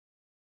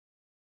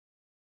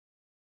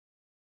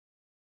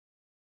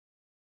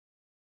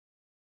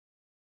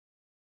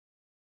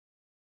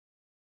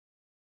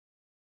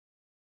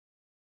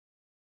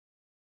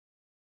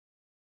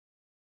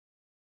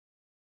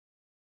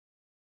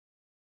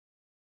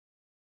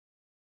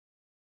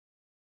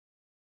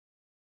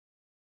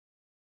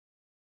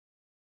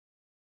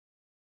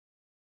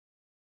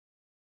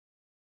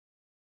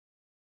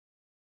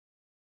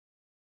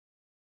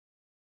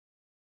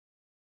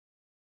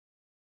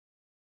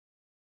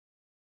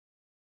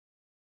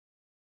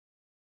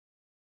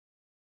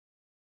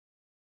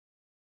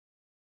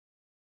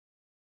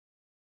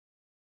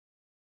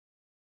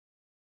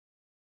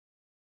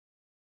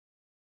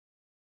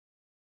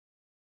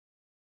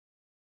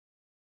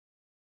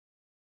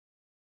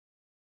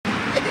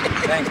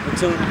Thanks for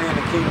tuning in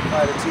to Kingdom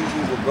Fighter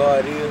TV with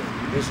God is.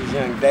 This is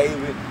Young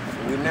David.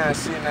 We're now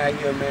sitting out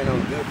here, man,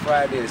 on Good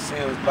Friday at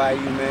Sims Bayou,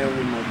 man,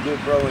 with my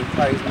good bro in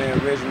Christ, man,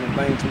 Reginald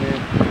Banks,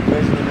 man.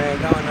 Reginald, man,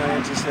 go on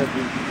and introduce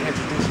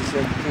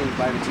yourself to Kingdom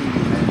Fighter TV,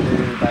 man. Let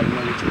everybody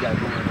know what you got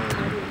going on out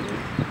here, man.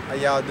 How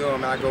y'all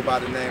doing, man? I go by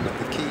the name of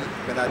The Key,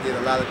 and I did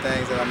a lot of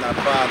things that I'm not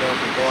proud of,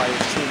 but God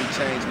has truly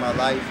changed my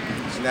life.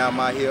 And now I'm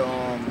out here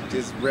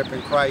just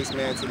repping Christ,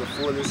 man, to the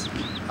fullest.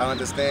 I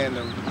understand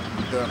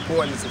the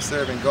importance of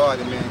serving God,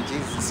 and man,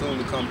 Jesus is soon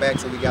to come back,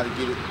 so we got to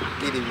get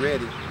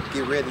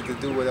ready to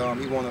do what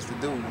He wants us to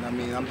do. And I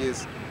mean,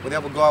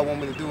 whatever God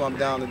wants me to do, I'm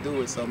down to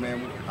do it. So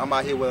man, I'm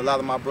out here with a lot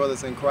of my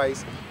brothers in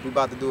Christ. We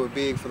about to do it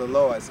big for the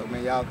Lord. So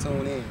man, y'all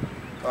tune in.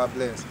 God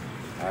bless.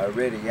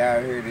 Already,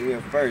 y'all heard it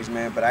here first,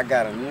 man, but I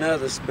got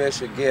another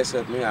special guest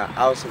up here, an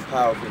awesome,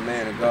 powerful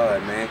man of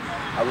God, man.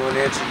 I want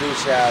to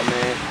introduce y'all,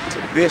 man,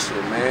 to Bishop,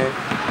 man.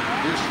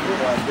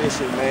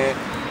 Bishop, man.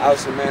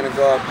 Awesome man of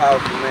God,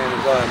 powerful man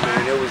of God,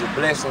 man. It was a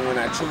blessing when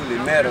I truly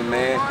met him,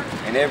 man.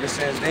 And ever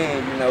since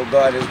then, you know,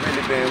 God has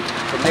really been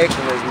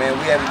connecting us, man.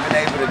 We haven't been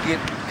able to get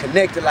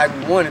connected like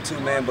we wanted to,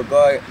 man, but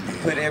God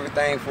put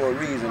everything for a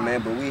reason,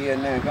 man. But we here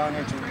now. Go on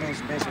and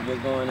introduce Bishop.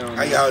 What's going on,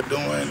 How y'all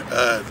doing?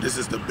 This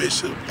is the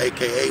Bishop,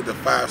 a.k.a. the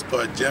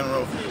 5-star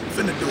General.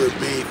 Finna do it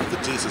big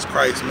for Jesus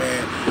Christ,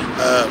 man.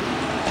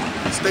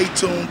 Stay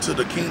tuned to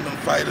the Kingdom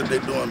Fighter. They're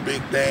doing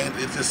big things.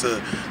 It's just an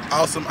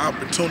awesome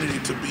opportunity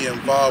to be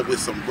involved with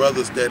some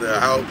brothers that are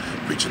out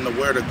preaching the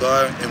word of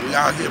God. And we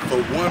out here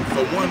for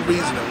one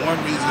reason and one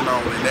reason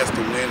only, and that's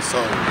to win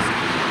souls.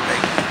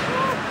 Thank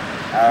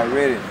you.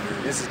 Already.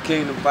 This is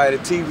Kingdom Fighter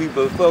TV,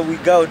 but before we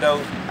go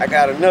though, I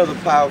got another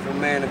powerful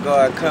man of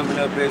God coming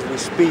up as we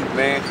speak,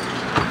 man.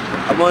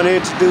 I want to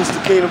introduce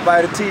the Kingdom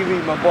Fighter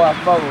TV, my boy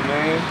Fo,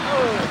 man.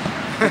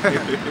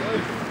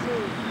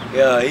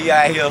 Yeah, he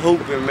out here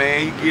hooping,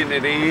 man. He getting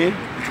it in.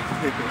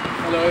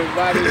 Hello,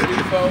 everybody. It's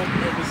D4,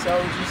 Every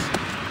Soldiers.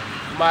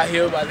 I'm out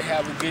here about to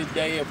have a good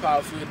day, a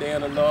powerful day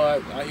in the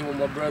Lord. Out here with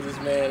my brothers,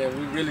 man, and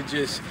we really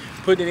just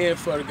putting it in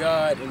for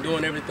God and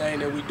doing everything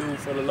that we do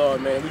for the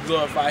Lord, man. We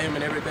glorify Him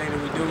in everything that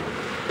we do.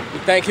 We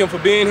thank Him for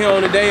being here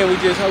on the day, and we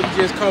just hope He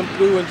just come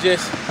through and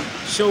just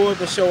show up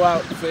and show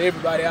out for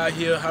everybody out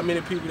here. How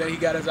many people that He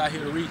got us out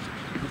here to reach?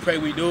 We pray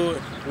we do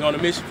it. We're on a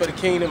mission for the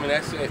kingdom, and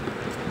that's it.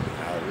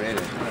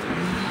 Already.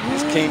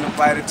 This Kingdom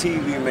Fighter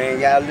TV, man.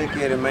 Y'all look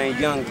at it, man.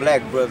 Young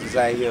black brothers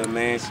out here,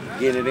 man.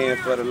 Getting it in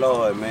for the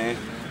Lord, man.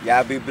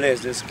 Y'all be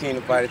blessed. This is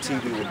Kingdom Fighter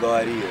TV with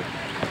God is.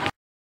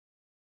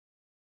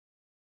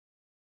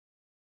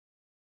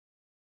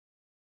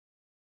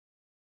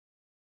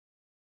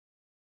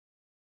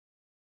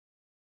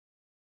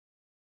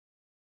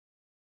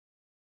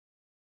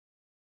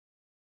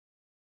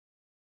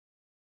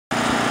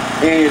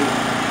 And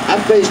I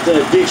faced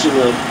the addiction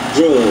of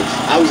drugs.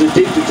 I was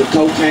addicted to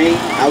cocaine.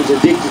 I was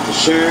addicted to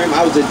sherm.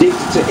 I was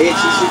addicted to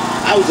ecstasy.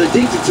 I was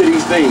addicted to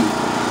these things.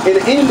 And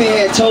the enemy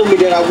had told me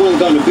that I wasn't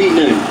going to be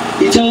nothing.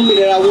 He told me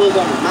that I wasn't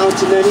going to amount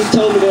to nothing. He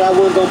told me that I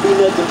wasn't going to be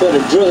nothing but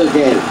a drug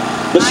addict.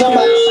 But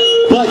somebody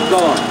say, but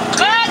God.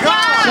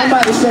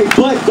 Somebody say,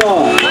 but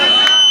God.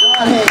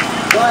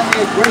 God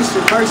had grace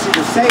and mercy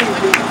to save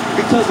me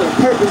because of the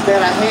purpose that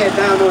I had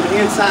down on the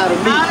inside of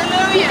me.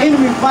 The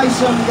enemy fights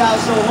some of y'all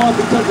so hard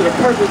because of the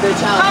purpose that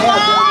y'all have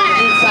down on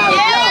the inside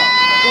of y'all.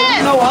 But we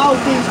know all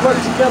things work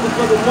together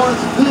for the ones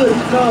good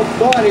who love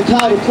God and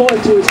called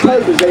according to His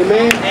purpose,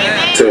 amen?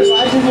 So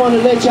I just want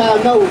to let y'all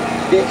know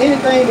that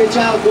anything that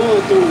y'all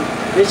going through,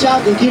 that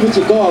y'all can give it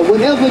to God.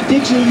 Whatever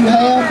addiction you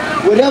have,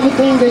 whatever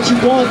thing that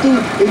you're going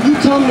through, if you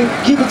come to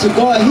give it to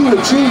God, He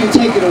will truly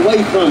take it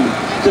away from you.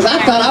 Because I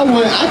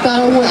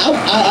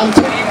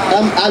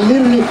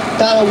literally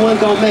thought I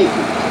wasn't going to make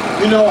it.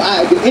 You know,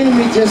 the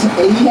enemy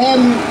he had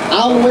me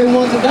all the way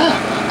wanting to die.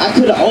 I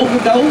could have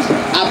overdosed.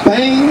 I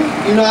banged,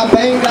 I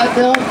banged out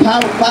there,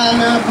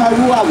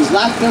 Peru. I was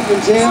locked up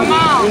in jail.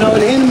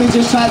 The enemy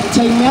just tried to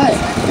take me out.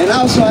 And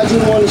also, I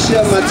just want to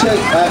share my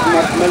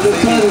little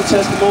cousin's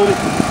testimony.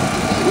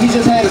 We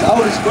just had his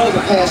oldest brother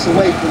pass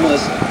away from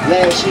us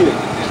last year.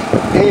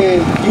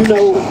 And,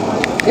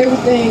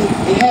 everything,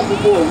 it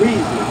happened for a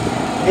reason.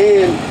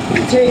 And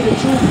to tell you the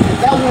truth, if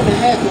that wouldn't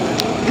have happened,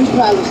 we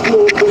probably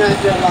still would have been out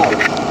there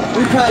lost.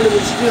 We probably would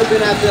have still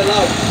been out there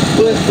lost.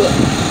 But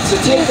to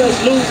take us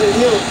losing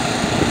him,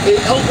 it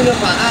opened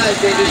up our eyes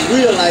that it's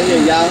real out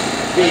here, y'all.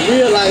 It's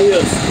real out here.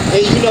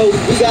 And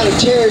we gotta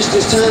cherish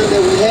this time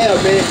that we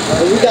have, man.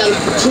 And we gotta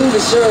truly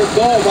serve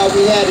God while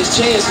we have this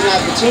chance and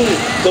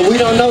opportunity. But we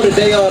don't know the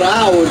day or the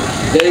hour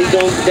that He's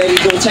gonna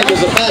take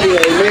us up out of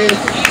here, amen.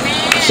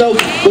 So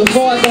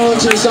before I go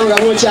into the song, I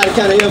want y'all to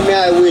kind of help me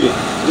out with it.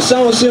 The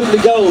song simply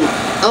goes,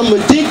 I'm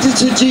addicted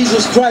to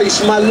Jesus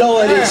Christ, my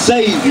Lord and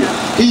Savior.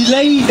 He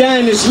laid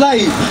down His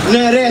life,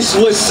 now that's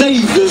what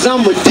saved us.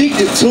 I'm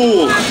addicted to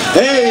Him.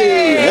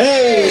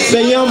 Hey,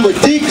 say I'm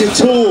addicted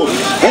to Him.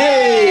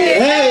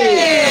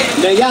 Hey.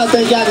 Now y'all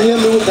think y'all can hear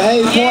me with the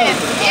hey part?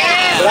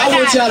 But I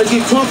want y'all to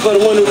get crunk for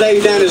the one who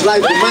laid down his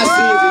life for my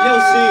sins and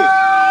your sins.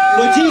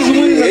 But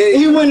Jesus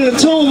he went in the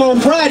tomb on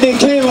Friday and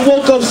came and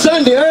woke up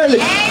Sunday early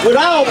with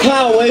all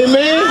power,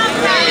 amen?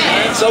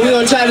 So we're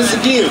going to try this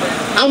again.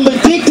 I'm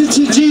addicted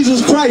to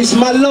Jesus Christ,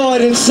 my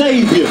Lord and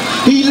Savior.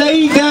 He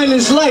laid down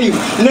his life.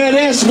 Now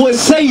that's what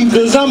saved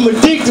us. I'm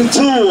addicted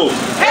to him.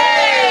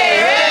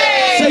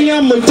 Say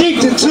I'm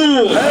addicted to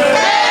him.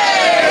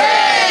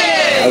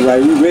 All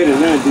right, we ready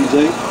now,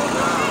 DJ.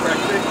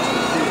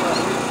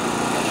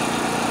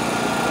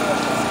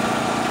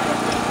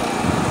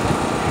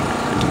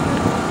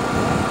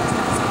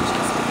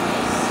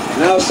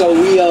 And also,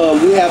 we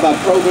have our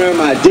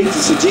program, our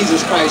Addicted to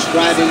Jesus Christ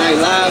Friday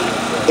Night Live.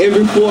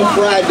 Every fourth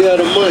Friday of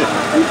the month,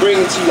 we bring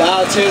it to you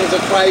all tenors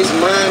of Christ,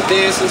 mind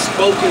dancing,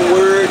 spoken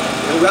word,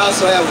 and we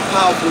also have a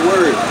powerful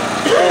word.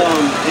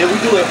 And we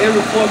do it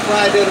every fourth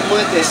Friday of the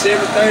month at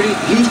 7:30,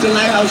 Houston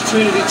Lighthouse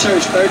Trinity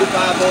Church,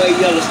 3508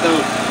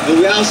 Yellowstone.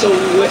 And we also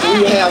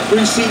we have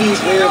free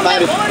CDs for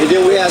everybody, and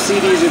then we have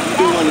CDs if you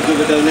do want to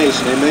give a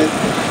donation. Amen.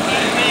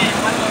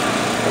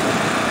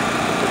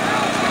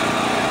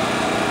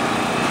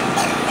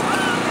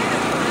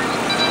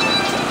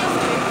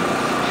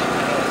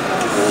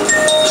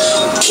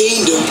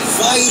 Kingdom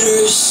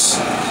fighters,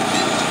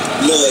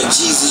 Lord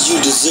Jesus, you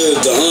deserve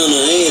the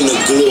honor and the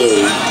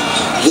glory.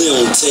 We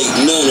don't take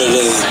none of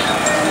that.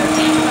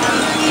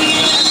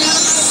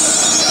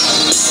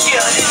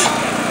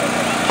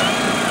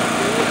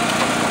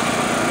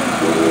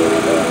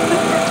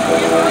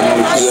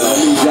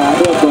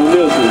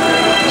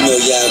 You know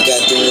y'all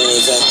got the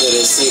ones out there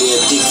that say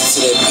they're addicted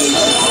to that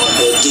paper,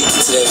 they're addicted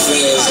to that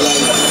fast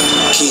life.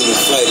 Kingdom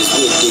fighters,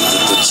 we're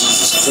addicted to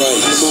Jesus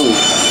Christ.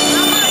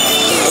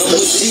 I'm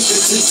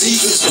addicted to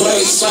Jesus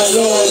Christ, my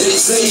Lord and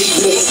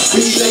Savior.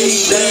 He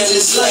laid down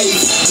his life,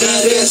 now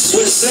that's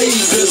what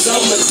saved us.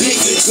 I'm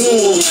addicted to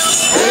him.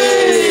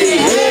 Hey,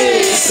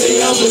 hey,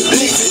 say I'm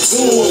addicted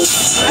to him.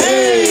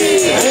 Hey,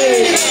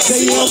 hey,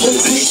 say I'm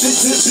addicted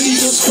to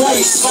Jesus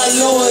Christ, my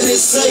Lord and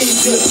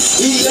Savior.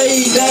 He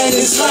laid down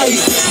his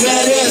life,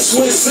 now that's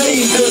what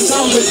saved us.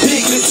 I'm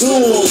addicted to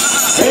him.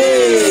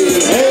 Hey,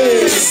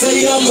 hey,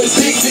 say I'm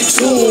addicted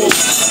to him.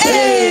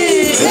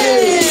 Hey,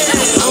 hey,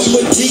 I'm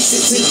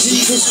addicted to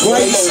Jesus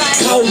Christ.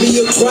 Call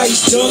me a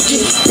Christ junkie,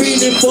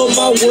 feeding for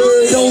my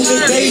word on the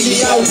daily.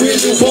 I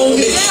really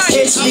want it.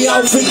 Catch me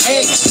off in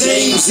Acts,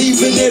 James,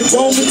 even at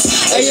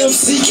Romans. I am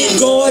seeking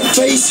God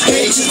face.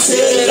 Can't you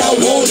tell that I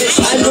want it?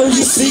 I know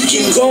you're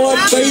seeking God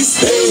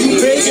face.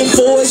 You begging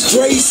for his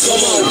grace.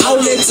 All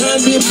that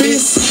time you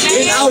miss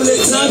and all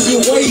that time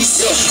you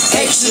waste.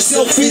 Ask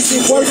yourself, is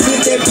it worth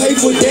it, that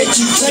paper that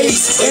you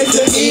chase? At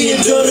the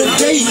end of the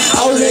day,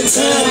 all that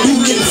time you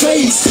can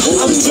face.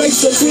 I'm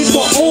placed up in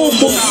my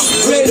armor,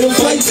 ready to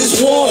fight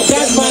this war.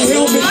 Got my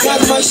helmet,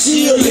 got my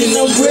shield, and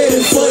I'm ready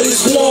for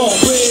this war.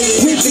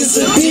 With this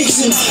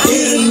addiction,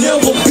 it'll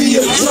never be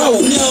a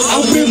drought.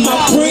 I'm in my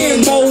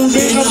praying mode,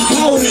 and I'm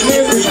pounding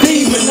every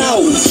demon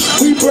out.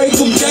 We break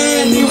them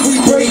down and we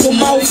break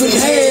them off in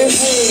half.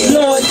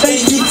 Lord,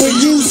 thank you for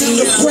using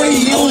the prey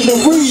on the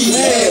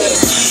rehab.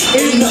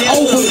 In the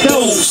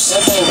overdose,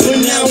 but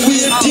now we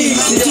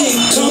addicted.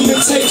 Come and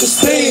take a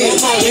stand,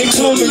 and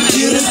come and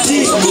get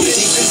addicted. I'm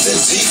addicted to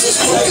Jesus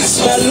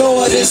Christ, my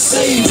Lord and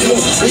Savior.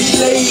 He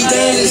laid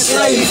down his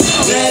life,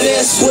 now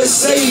that's what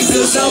saved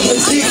us. I'm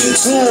addicted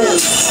to him.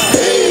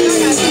 Hey,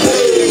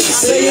 hey,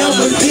 say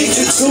I'm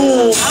addicted to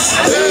him.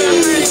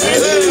 Hey,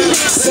 hey,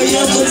 say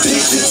I'm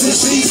addicted to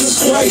Jesus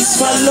Christ,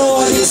 my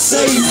Lord and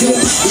Savior.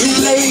 He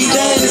laid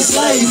down his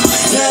life,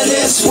 now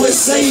that's what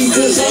saved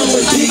us. I'm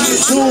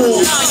addicted to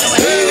him.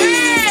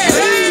 Hey,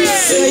 hey,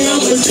 say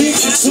I'm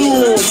addicted to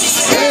him.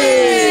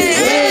 Hey,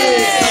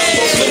 hey,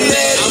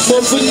 I'm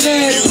a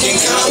fanatic. You can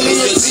call me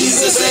a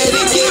Jesus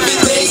addict.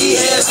 Everything he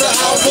has to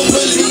offer,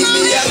 believe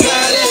me, I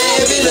gotta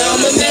have it.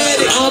 I'm an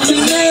addict. I'm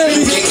an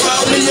addict. You can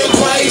call me a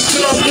Christ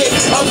junkie.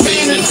 I'm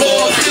feeling for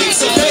a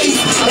fix of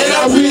faith, and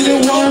I really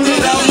want it.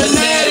 I'm an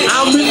addict.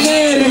 I'm an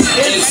addict.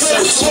 In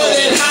search for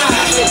that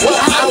high, well,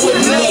 I would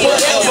never,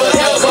 ever,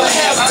 ever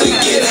have to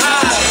get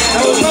high.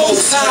 The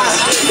Most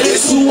High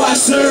is who I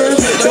serve.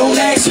 Don't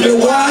ask me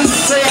why.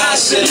 Say I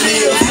should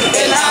live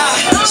and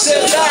I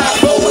should die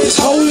for his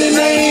holy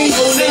name.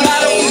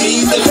 I don't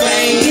need the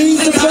fame.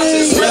 I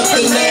just rep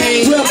the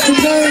name.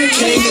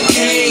 King of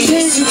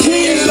kings,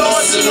 and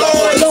Lord to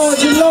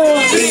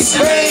Lord. Big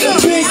bang,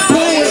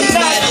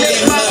 not let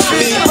my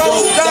big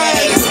broke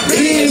down.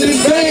 Being in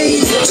vain,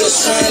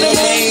 just trying to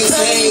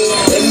maintain.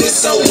 And it's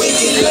so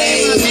wicked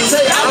lame.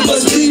 I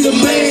must be the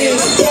man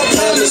God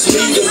promised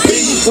me to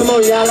be. Come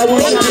on, y'all. I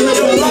want to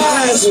the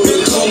lies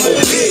become a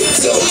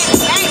victim,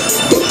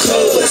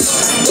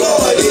 because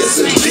God is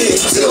a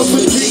victim. I'm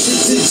addicted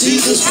to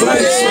Jesus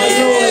Christ, my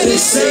Lord and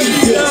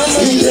Savior.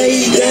 He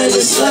laid down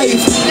his life,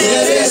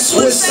 now that's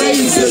what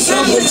saves us.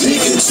 I'm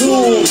addicted to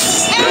him.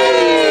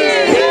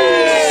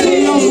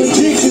 Say I'm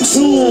addicted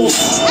to him.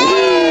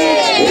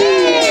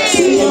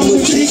 Say I'm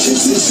addicted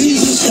to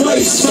Jesus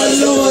Christ, my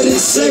Lord and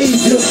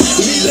Savior.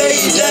 He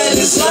laid down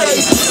his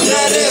life,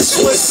 now that's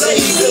what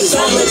saved us.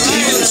 I'm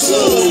addicted to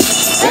him.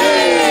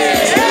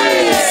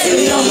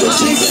 Say I'm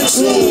addicted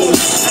to him.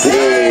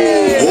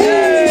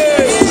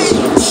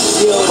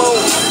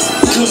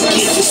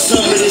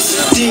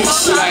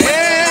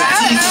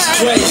 Jesus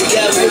Christ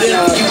got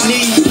whatever you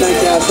need. We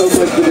thank y'all so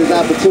much for this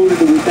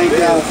opportunity. We thank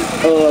y'all,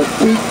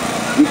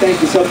 we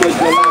thank you so much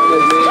for allowing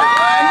us, man.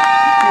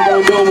 Keep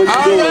on doing what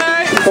you're doing.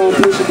 Keep on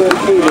pushing for the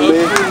kingdom,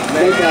 man.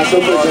 Thank y'all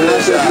so much. And I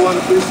just want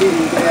to appreciate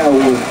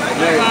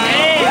you.